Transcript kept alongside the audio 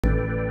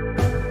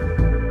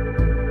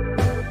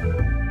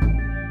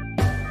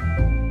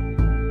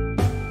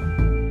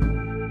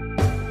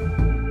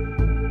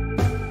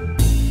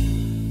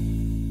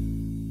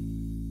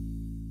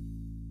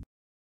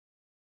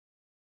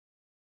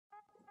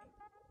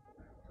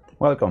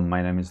Welcome,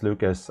 my name is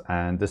Lucas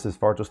and this is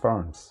Fortress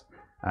Farms.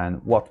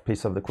 And what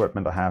piece of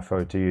equipment I have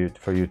for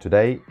you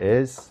today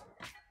is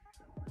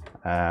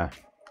NVR,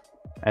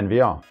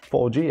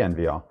 4G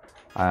NVR.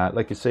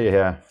 Like you see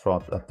here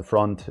at the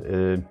front,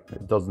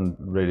 it doesn't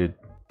really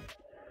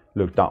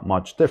look that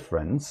much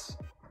different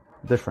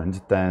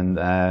than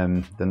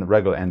the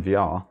regular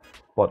NVR.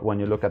 But when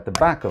you look at the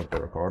back of the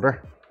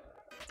recorder,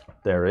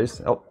 there is,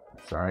 oh,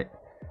 sorry,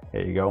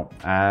 here you go.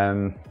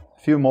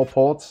 Few more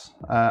ports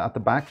at the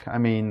back. I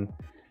mean,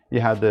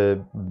 you have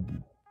the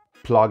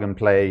plug and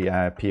play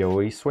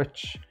PoE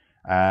switch.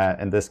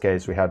 In this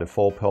case, we had a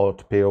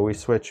 4-port PoE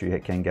switch.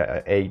 You can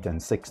get 8 and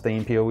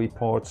 16 PoE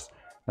ports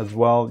as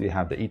well. You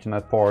have the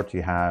Ethernet port.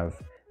 You have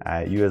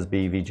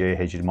USB, VGA,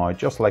 HDMI,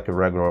 just like a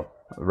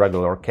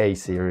regular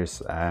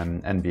K-series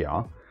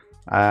NVR.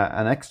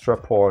 An extra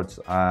port,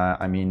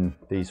 I mean,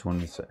 these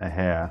ones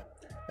here.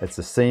 It's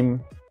a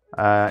SIM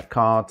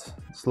card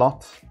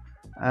slot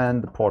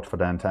and the port for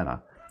the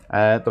antenna.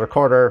 The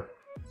recorder,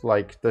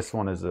 like this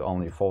one, is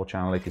only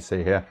 4-channel, like you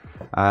see here.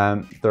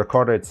 The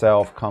recorder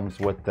itself comes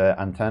with the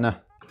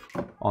antenna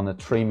on a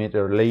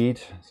 3-meter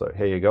lead. So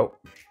here you go,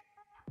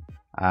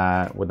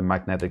 with a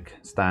magnetic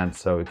stand,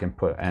 so you can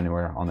put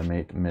anywhere on a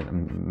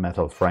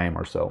metal frame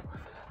or so.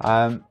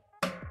 The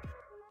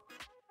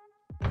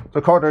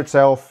recorder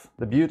itself,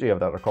 the beauty of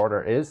that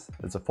recorder is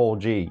it's a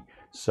 4G,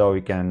 so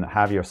you can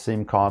have your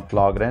SIM card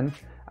plugged in.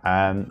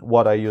 And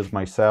what I use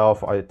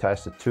myself, I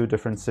tested 2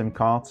 different SIM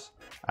cards,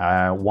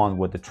 one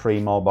with the Tree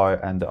Mobile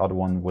and the other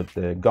one with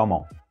the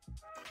Gummo.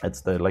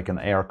 It's like an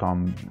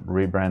Aircom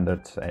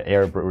rebranded,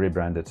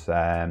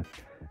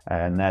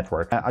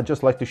 network. I'd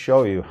just like to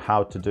show you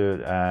how to do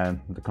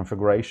the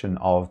configuration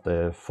of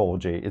the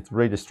 4G. It's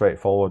really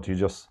straightforward. You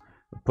just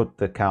put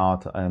the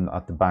card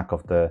at the back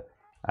of the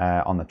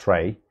on the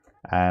tray,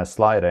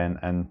 slide in,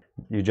 and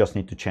you just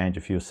need to change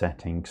a few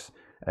settings.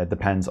 It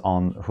depends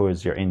on who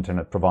is your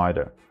internet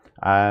provider.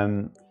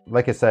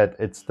 Like I said,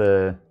 it's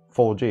the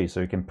 4G,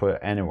 so you can put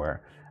it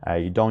anywhere.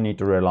 You don't need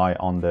to rely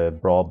on the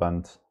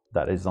broadband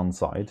that is on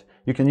site.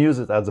 You can use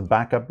it as a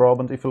backup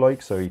broadband if you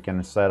like, so you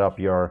can set up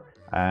your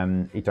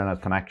Ethernet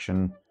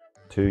connection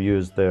to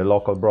use the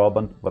local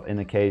broadband, but in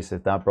the case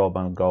if that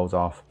broadband goes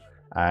off,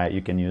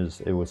 you can use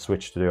it will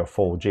switch to your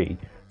 4G.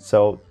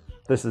 So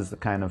this is the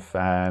kind of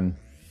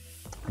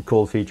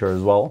cool feature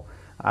as well.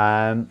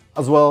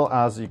 As well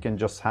as you can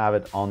just have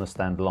it on a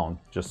standalone,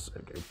 just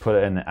put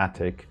it in the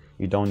attic.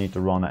 You don't need to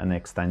run an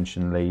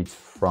extension lead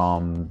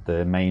from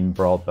the main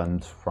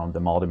broadband, from the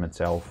modem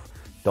itself.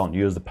 Don't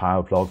use the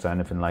power plugs or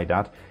anything like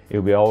that. It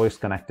will be always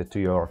connected to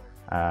your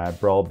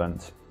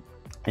broadband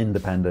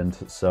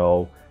independent.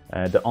 So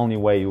the only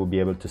way you will be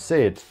able to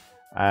see it,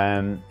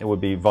 it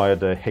would be via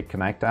the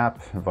HikConnect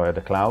app, via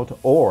the cloud,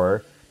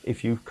 or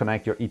if you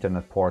connect your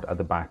Ethernet port at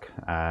the back,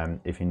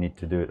 if you need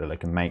to do it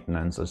like a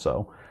maintenance or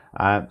so.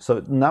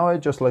 So now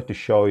I'd just like to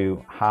show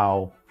you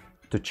how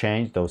to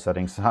change those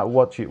settings,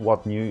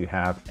 what new you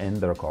have in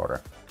the recorder.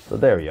 So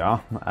there you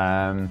are.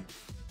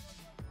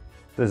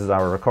 This is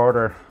our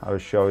recorder. I will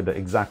show you the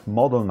exact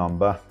model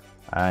number.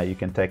 You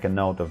can take a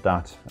note of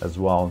that as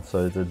well.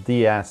 So it's a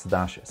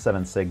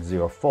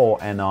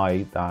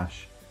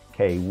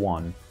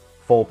DS-7604NI-K1.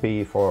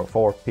 4P for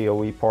 4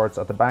 PoE ports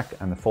at the back,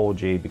 and the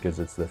 4G because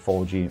it's the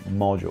 4G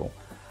module.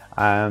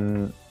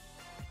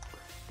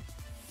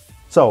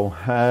 So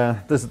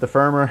this is the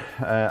firmware.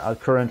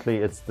 Currently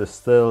it's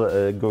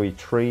still GUI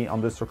 3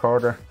 on this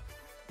recorder.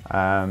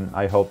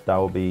 I hope that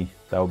will be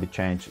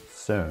changed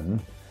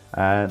soon.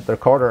 The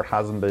recorder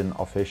hasn't been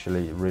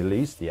officially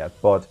released yet,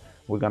 but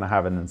we're gonna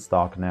have it in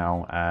stock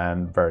now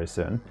very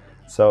soon.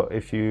 So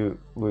if you're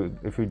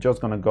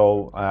just gonna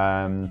go,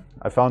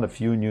 I found a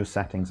few new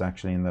settings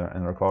actually in the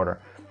recorder.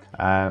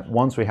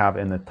 Once we have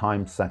in the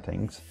time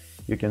settings,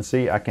 you can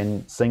see I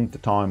can sync the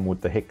time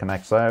with the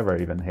HikConnect server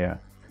even here.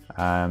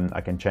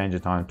 I can change the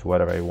time to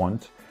whatever I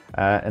want.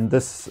 In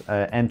this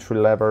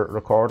entry-level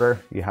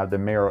recorder, you have the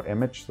mirror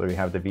image, so you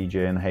have the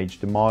VGA and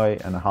HDMI,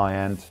 and the high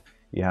end,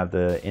 you have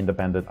the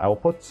independent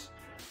outputs.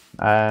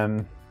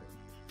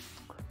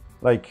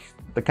 Like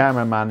the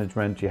camera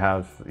management, I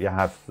have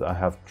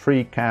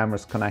 3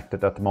 cameras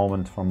connected at the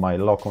moment from my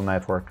local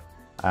network.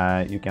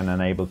 You can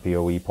enable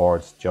PoE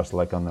ports just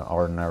like on the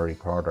ordinary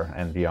recorder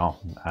NVR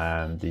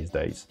these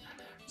days.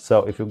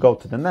 So if you go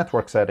to the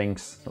network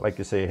settings, like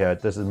you see here,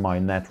 this is my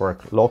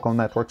local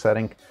network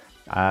setting.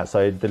 So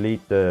I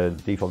delete the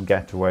default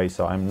gateway.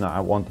 So I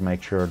want to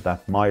make sure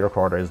that my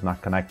recorder is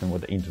not connecting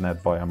with the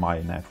internet via my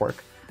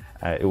network.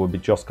 It will be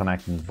just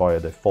connecting via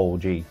the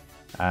 4G.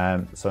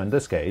 So in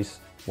this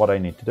case, what I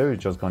need to do is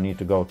just going to need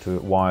to go to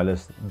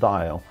wireless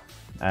dial.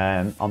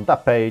 And on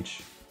that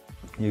page,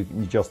 you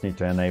just need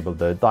to enable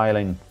the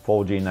dialing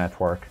 4G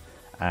network,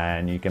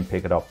 and you can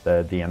pick it up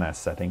the DNS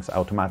settings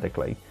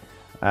automatically.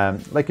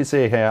 Like you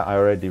see here, I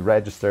already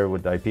registered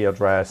with the IP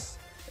address.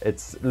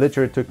 It's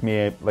literally took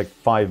me like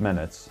 5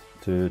 minutes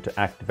to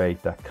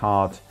activate that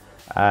card.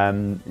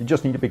 You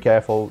just need to be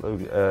careful.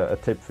 A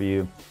tip for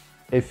you,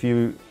 if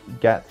you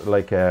get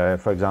like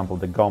for example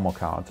the GOMO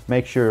card,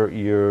 make sure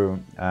you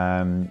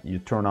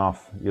turn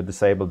off, you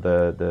disable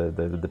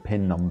the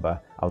PIN number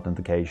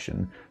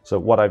authentication. So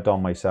what I've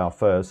done myself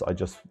first, I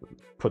just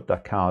put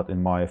that card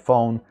in my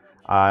phone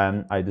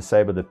and I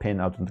disable the PIN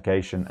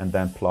authentication and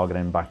then plug it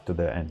in back to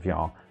the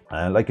NVR.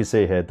 Like you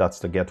see here, that's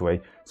the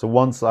gateway. So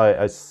once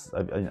I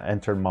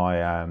enter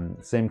my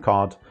SIM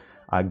card,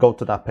 I go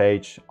to that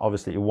page.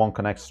 Obviously, it won't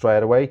connect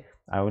straight away.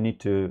 I will need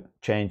to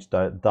change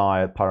the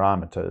dial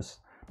parameters.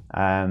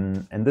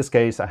 And in this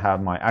case, I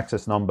have my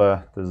access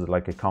number. This is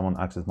like a common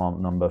access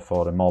number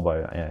for the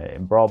mobile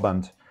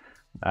broadband.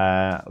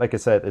 Like I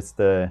said, it's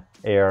the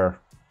Air,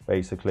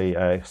 basically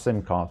a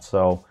SIM card.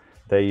 So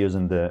they're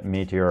using the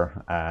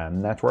Meteor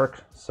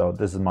network. So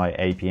this is my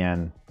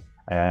APN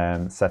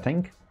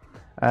setting.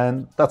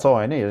 And that's all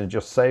I need. And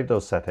just save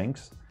those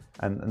settings.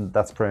 And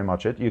that's pretty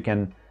much it. You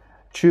can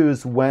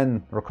choose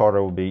when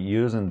recorder will be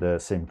using the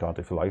SIM card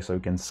if you like, so you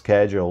can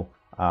schedule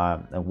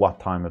what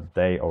time of the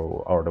day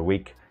or the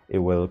week it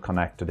will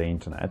connect to the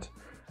internet.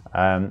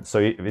 So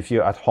if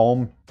you're at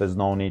home, there's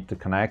no need to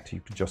connect. You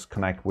can just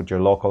connect with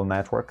your local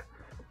network.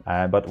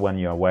 But when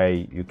you're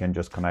away, you can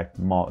just connect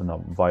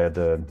via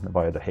the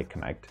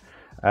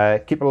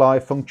HikConnect. Keep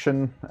alive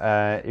function.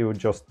 It would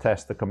just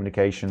test the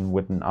communication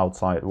with an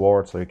outside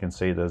world. So you can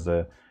see there's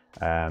a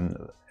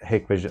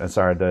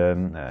Hikvision,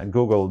 the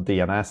Google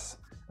DNS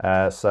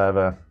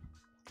server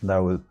that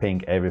will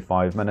ping every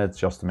 5 minutes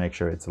just to make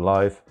sure it's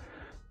alive.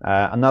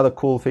 Another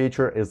cool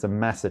feature is the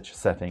message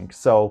setting.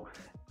 So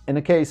in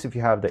the case if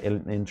you have the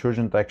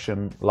intrusion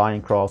detection,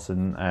 line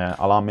crossing,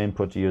 alarm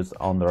input used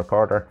on the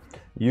recorder,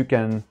 you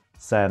can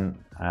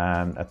send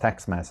a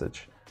text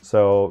message.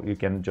 So you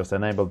can just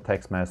enable the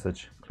text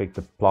message, click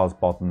the plus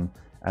button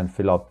and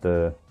fill up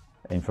the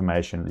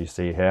information you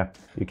see here.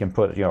 You can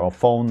put your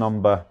phone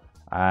number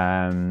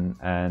and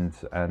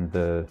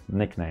the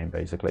nickname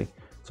basically.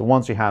 So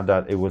once you have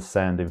that, it will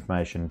send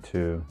information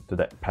to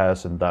that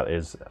person that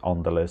is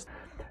on the list.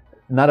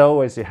 Not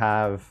always you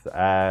have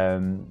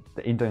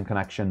the internet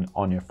connection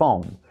on your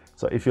phone.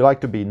 So if you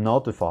like to be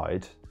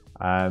notified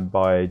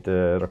by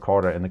the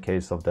recorder in the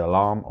case of the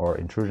alarm or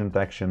intrusion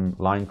detection,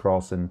 line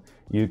crossing,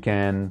 you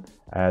can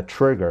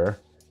trigger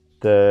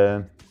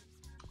the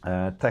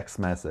text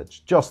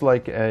message, just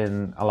like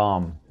in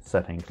alarm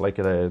settings, like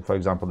for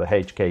example the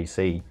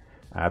HKC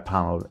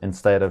panel.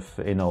 Instead of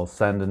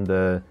sending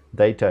the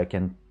data, I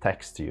can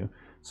text you.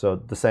 So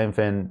the same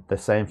thing, the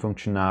same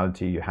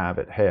functionality you have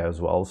it here as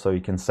well. So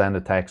you can send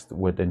a text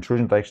with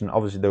intrusion detection.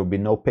 Obviously there will be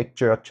no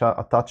picture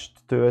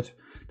attached to it,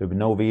 there will be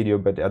no video,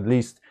 but at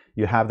least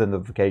you have the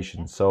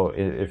notification. So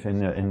if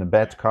in the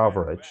bad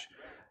coverage,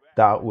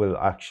 that will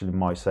actually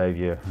might save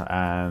you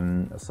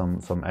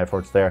some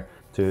efforts there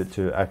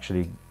to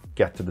actually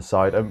get to the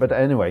site. But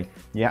anyway,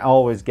 you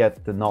always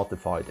get the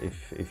notified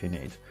if you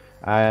need.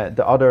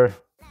 The other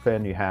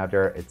thing you have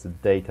there, it's a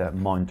data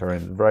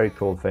monitoring. Very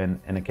cool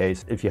thing. In a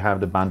case if you have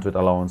the bandwidth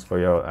allowance for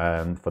your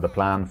for the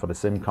plan for the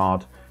SIM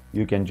card,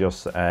 you can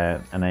just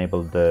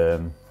enable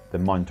the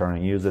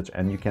monitoring usage,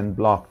 and you can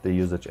block the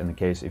usage in the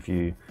case if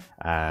you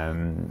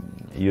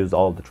use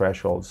all the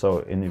thresholds. So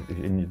in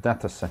your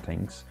data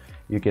settings,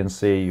 you can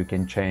see you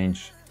can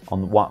change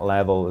on what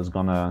level is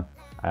gonna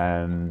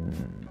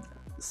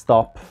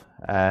stop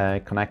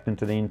connecting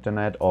to the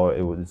internet, or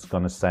it's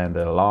gonna send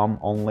an alarm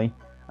only.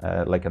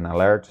 Like an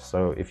alert.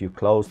 So if you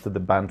close to the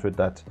bandwidth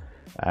that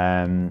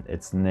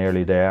it's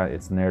nearly there,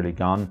 it's nearly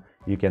gone,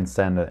 you can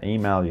send an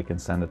email, you can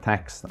send a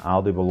text,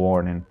 audible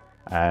warning.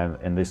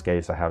 In this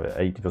case I have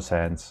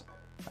 80%,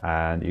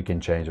 and you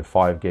can change it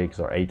 5 gigs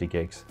or 80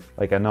 gigs.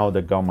 Like I know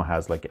the GOMO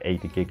has like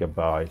 80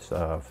 gigabytes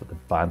for the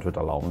bandwidth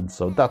allowance,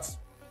 so that's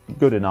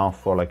good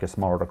enough for like a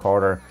small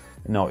recorder.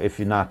 If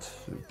you're not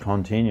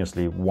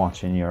continuously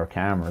watching your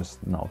cameras,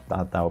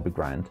 that would be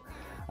grand.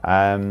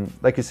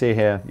 Like you see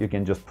here, you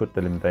can just put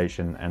the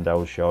limitation and that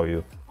will show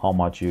you how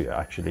much you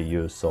actually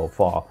use so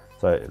far.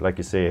 So like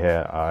you see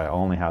here, I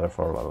only had it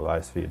for the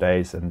last few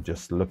days, and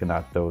just looking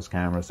at those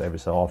cameras every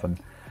so often,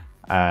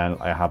 and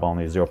I have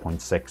only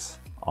 0.6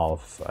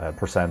 of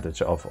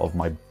percentage of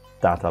my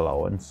data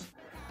allowance.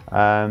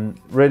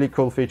 Really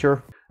cool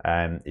feature.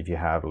 If you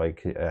have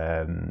like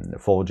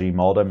 4G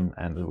modem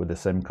and with the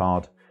SIM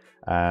card,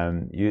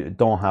 you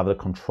don't have the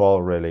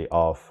control really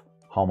of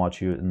how much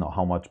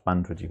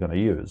bandwidth you're going to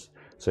use.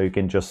 So you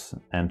can just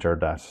enter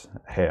that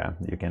here.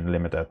 You can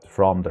limit it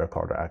from the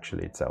recorder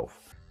actually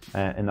itself.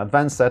 In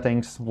advanced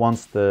settings,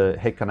 once the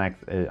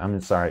HikConnect,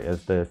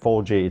 if the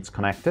 4G is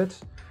connected,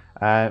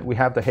 we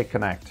have the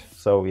HikConnect.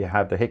 So you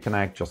have the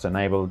HikConnect just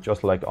enabled,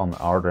 just like on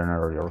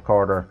ordinary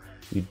recorder.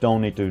 You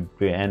don't need to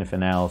do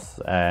anything else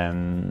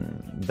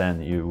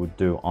than you would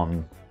do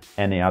on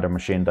any other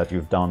machine that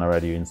you've done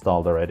already, you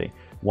installed already.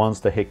 Once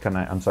the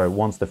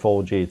once the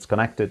 4G is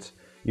connected,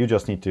 you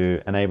just need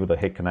to enable the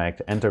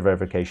HikConnect, enter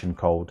verification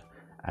code,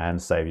 and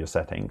save your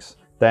settings.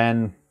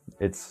 Then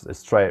it's a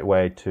straight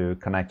way to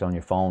connect on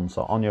your phone.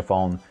 So on your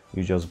phone,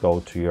 you just go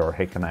to your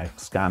HikConnect,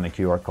 scan the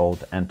QR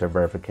code, enter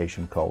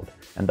verification code,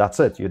 and that's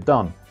it, you're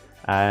done.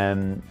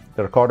 and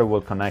the recorder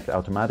will connect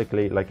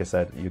automatically. Like I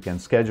said, you can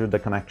schedule the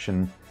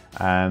connection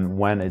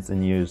when it's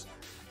in use.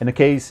 In the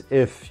case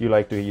if you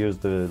like to use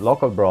the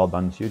local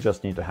broadband, you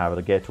just need to have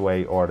the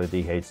gateway or the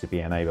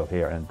DHCP enabled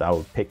here, and that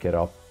will pick it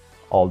up,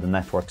 all the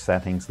network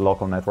settings,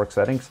 local network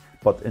settings.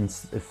 But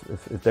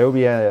if there will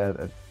be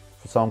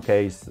for some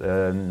case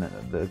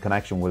the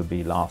connection will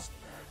be lost,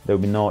 there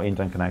will be no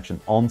internet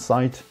connection on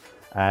site,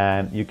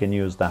 and you can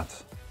use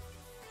that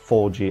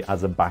 4G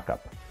as a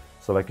backup.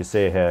 So like you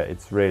see here,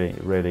 it's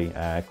really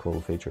a cool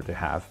feature to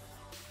have.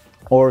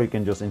 Or you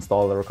can just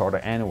install the recorder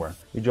anywhere.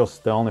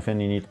 The only thing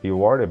you need to be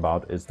worried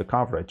about is the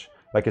coverage.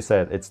 Like I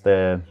said, it's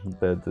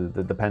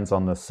depends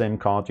on the SIM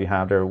card you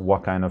have there,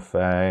 what kind of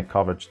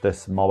coverage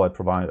this mobile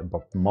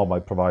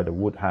provider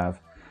would have.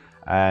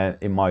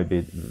 It might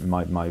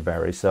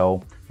vary.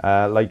 So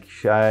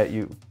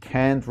you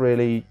can't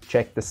really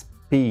check the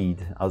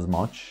speed as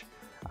much.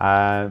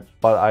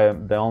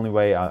 But the only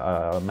way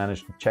I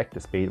managed to check the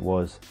speed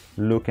was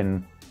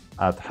looking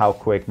at how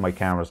quick my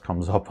cameras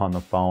comes up on the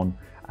phone,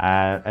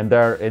 and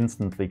there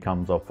instantly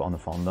comes up on the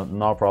phone.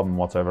 No problem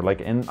whatsoever.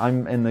 Like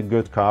I'm in a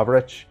good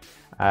coverage,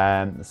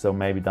 so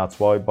maybe that's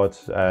why. But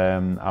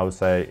I would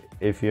say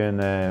if you're in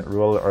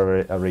rural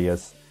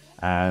areas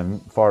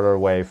farther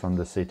away from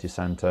the city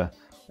center,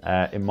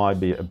 it might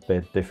be a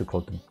bit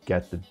difficult to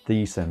get the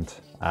decent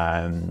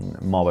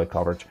mobile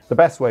coverage. The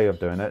best way of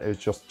doing it is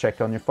just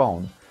check on your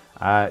phone.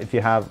 If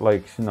you have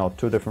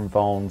two different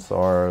phones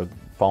or a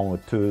phone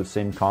with 2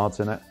 SIM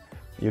cards in it,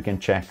 you can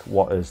check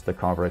what is the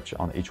coverage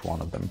on each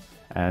one of them,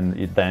 and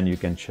then you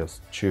can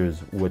just choose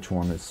which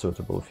one is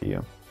suitable for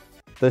you.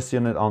 This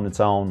unit on its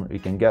own, you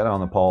can get it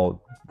on a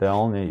pole. The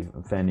only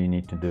thing you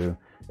need to do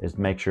is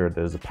make sure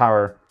there's a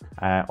power.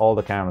 All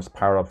the cameras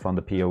power up from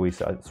the PoE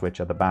switch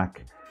at the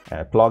back.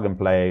 Plug and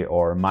play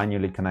or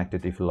manually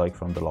connected if you like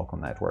from the local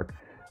network.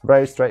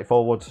 Very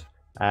straightforward.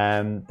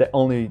 The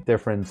only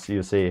difference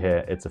you see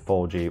here, it's a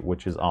 4G,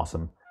 which is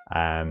awesome.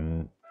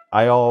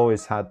 I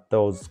always had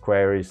those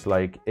queries,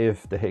 like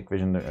if the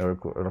Hikvision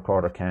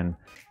recorder can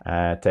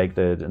take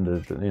the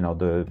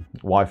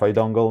Wi-Fi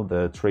dongle,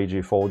 the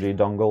 3G 4G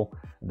dongle.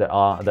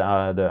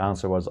 The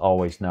answer was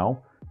always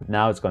no. But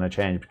now it's going to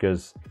change,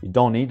 because you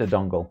don't need a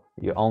dongle,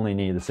 you only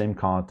need a SIM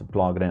card to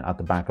plug it in at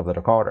the back of the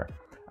recorder,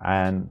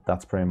 and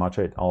that's pretty much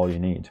it, all you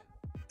need.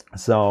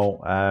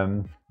 So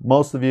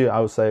most of you,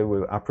 I would say,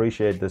 will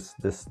appreciate this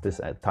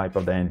type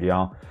of the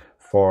NVR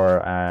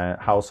for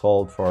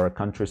household, for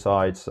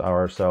countrysides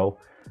or so.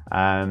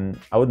 I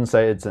wouldn't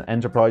say it's an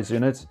enterprise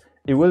unit.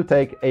 It will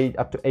take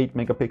up to 8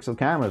 megapixel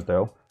cameras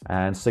though,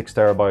 and 6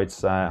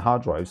 terabytes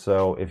hard drive.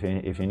 So if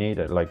you need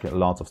it, like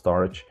lots of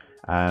storage,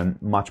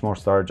 much more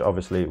storage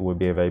obviously will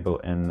be available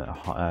in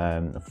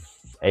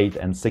 8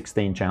 and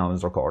 16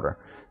 channels recorder.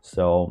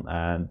 So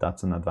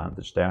that's an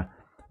advantage there.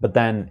 But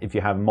then if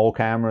you have more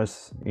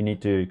cameras, you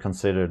need to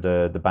consider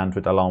the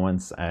bandwidth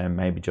allowance, and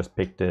maybe just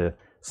pick the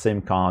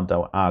SIM card that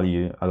will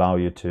allow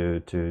you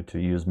to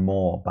use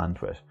more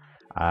bandwidth.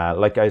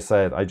 Like I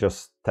said, I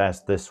just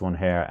test this one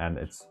here, and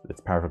it's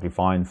perfectly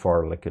fine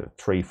for like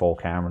 3-4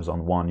 cameras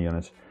on one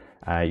unit.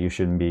 You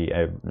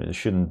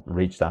shouldn't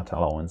reach that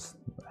allowance.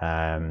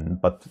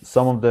 But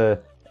some of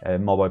the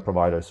mobile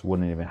providers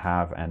wouldn't even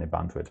have any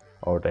bandwidth,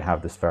 or they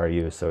have this fair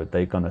use, so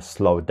they're gonna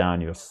slow down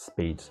your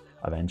speed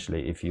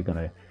eventually if you're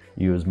gonna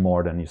use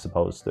more than you're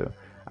supposed to.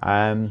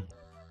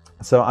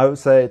 So I would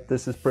say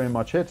this is pretty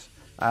much it.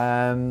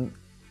 I'm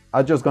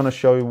just gonna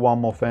show you one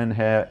more thing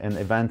here in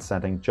event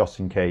setting, just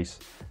in case.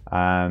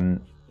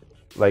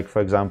 Like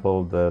for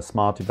example, the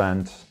smart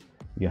event,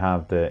 you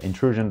have the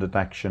intrusion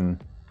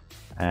detection,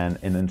 and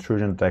in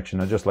intrusion detection,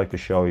 I just like to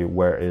show you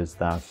where is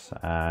that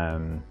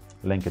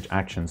linkage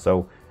action.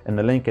 So in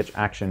the linkage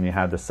action, you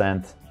have the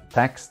send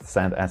text,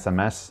 send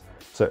SMS.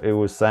 So it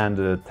will send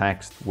a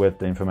text with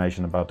the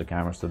information about the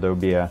camera. So there will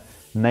be a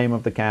name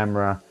of the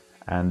camera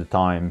and the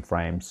time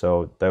frame.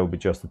 So there will be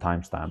just the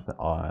timestamp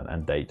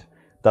and date.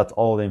 That's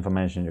all the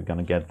information you're going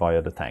to get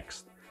via the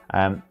text.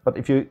 But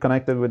if you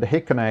connected with the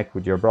HikConnect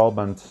with your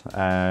broadband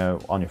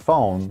on your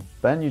phone,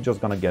 then you're just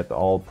going to get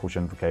all push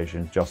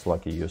notifications just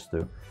like you used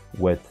to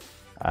with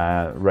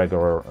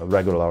regular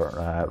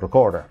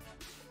recorder.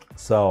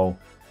 So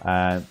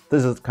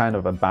this is kind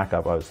of a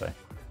backup, I would say,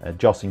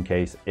 just in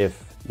case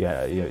if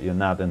you're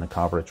not in the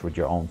coverage with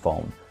your own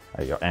phone,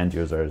 your end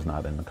user is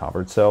not in the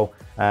coverage. So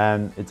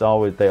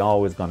they're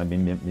always going to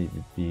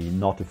be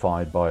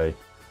notified by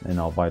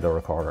the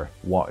recorder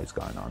what is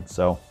going on.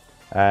 So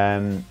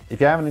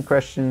if you have any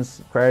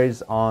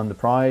queries on the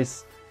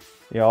price,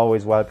 you're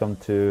always welcome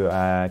to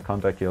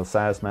contact your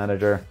sales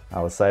manager,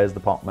 our sales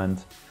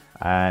department.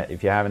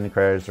 If you have any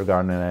queries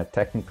regarding a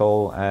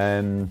technical,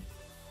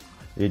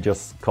 you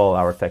just call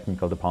our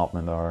technical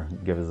department or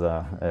give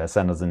us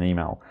send us an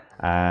email.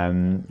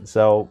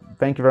 So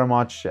thank you very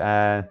much.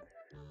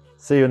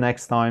 See you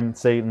next time.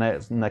 See you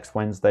next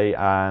Wednesday,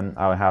 and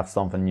I'll have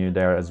something new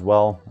there as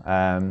well.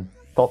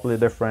 Totally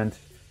different.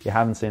 You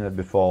haven't seen it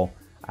before,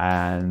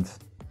 and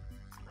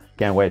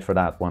can't wait for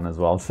that one as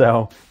well.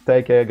 So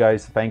take care,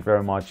 guys. Thank you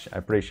very much. I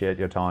appreciate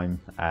your time,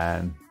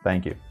 and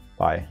thank you.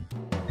 Bye.